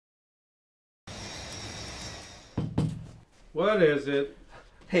What is it?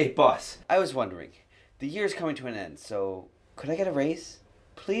 Hey, boss. I was wondering. The year's coming to an end, so could I get a raise?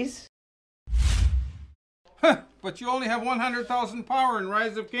 Please? Huh, but you only have 100,000 power in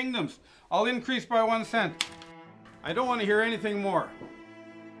Rise of Kingdoms. I'll increase by 1 cent. I don't want to hear anything more.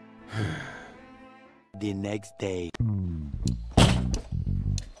 The next day.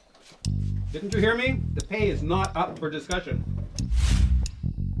 Didn't you hear me? The pay is not up for discussion.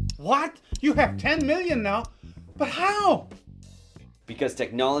 What? You have 10 million now? But how? Because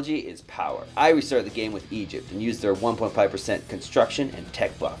technology is power. I restarted the game with Egypt and used their 1.5% construction and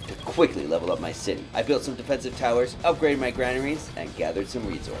tech buff to quickly level up my city. I built some defensive towers, upgraded my granaries, and gathered some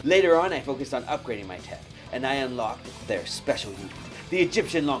resources. Later on, I focused on upgrading my tech, and I unlocked their special unit, the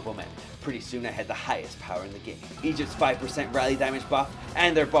Egyptian Longbowmen. Pretty soon I had the highest power in the game. Egypt's 5% rally damage buff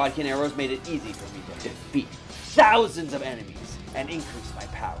and their bodkin arrows made it easy for me to defeat thousands of enemies and increase my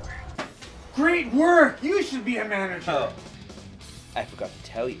power. Great work! You should be a manager! Oh, I forgot to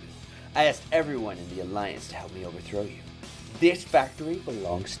tell you. I asked everyone in the Alliance to help me overthrow you. This factory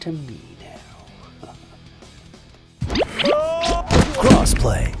belongs to me now.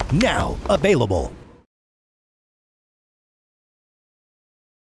 Crossplay, now available.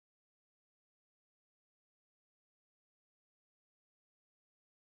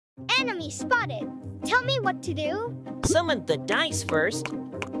 Enemy spotted. Tell me what to do. Summon the dice first.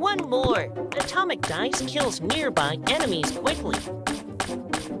 One more. Atomic dice kills nearby enemies quickly.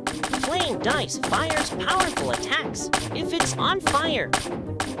 Flame dice fires powerful attacks if it's on fire.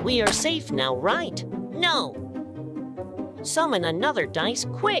 We are safe now, right? No. Summon another dice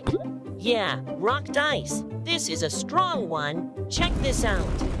quick. Yeah, rock dice. This is a strong one. Check this out.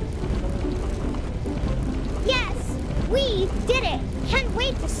 Yes, we did it. Can't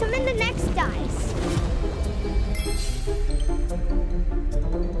wait to summon the next dice.